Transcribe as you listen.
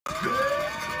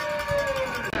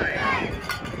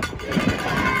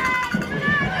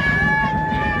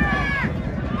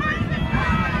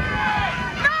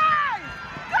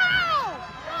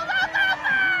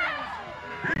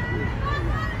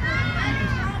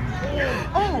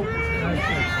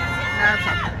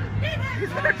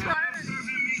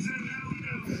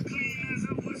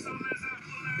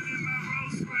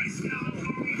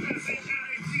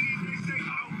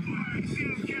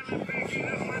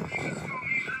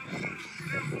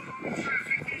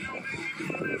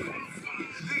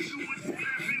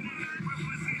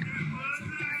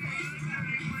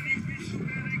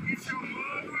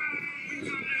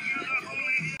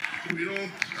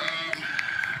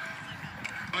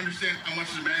understand how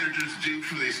much the managers do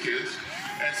for these kids,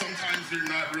 and sometimes they're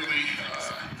not really,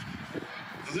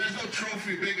 there's no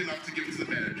trophy big enough to give to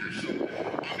the managers. So on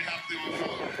behalf of the old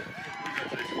fellow,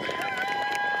 congratulations. Thank you.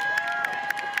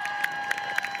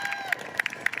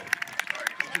 All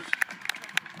right, coaches.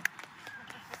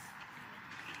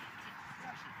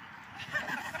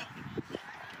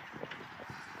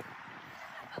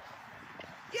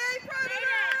 Yay, Predators!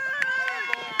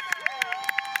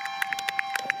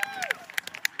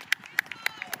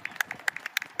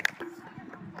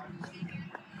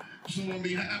 So on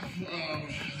behalf of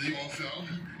the OFL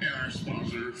and our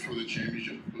sponsor for the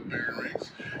championship, the Baron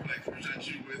Rings, I'd like to present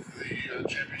you with the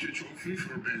championship trophy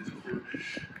for Bantam for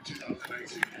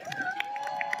 2019.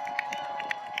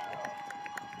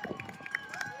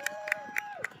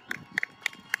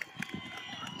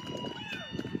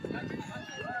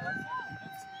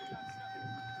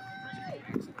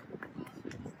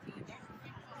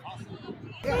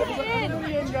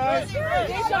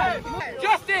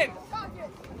 Justin!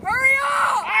 Hurry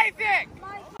up! Isaac!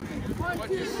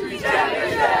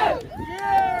 Championship!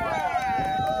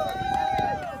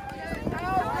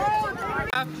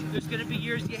 There's going to be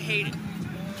years you hate it,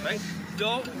 right?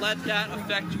 Don't let that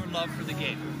affect your love for the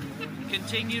game.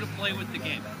 Continue to play with the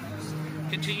game.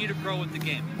 Continue to grow with the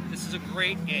game. This is a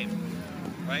great game,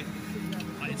 right?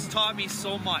 It's taught me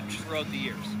so much throughout the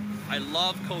years. I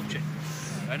love coaching,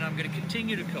 and I'm going to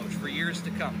continue to coach for years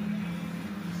to come.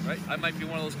 Right? I might be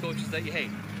one of those coaches that you hate.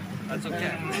 That's okay.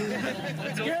 That's okay.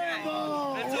 That's okay.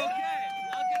 I'll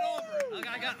get over it.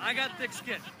 I got thick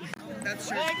skin. That's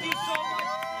true. Thank you so much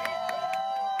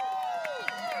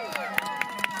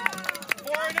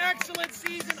for an excellent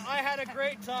season. I had a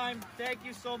great time. Thank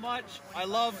you so much. I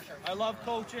love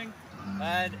coaching,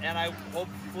 and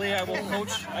hopefully I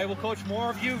will coach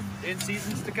more of you in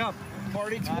seasons to come.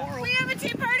 Party tomorrow. We have a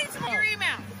team party tomorrow. Your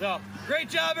email. So great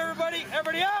job, everybody.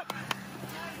 Everybody up.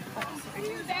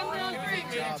 Family on three.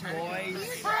 Good job,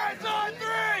 boys. Friends on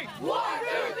three. 1,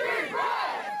 2, 3, run!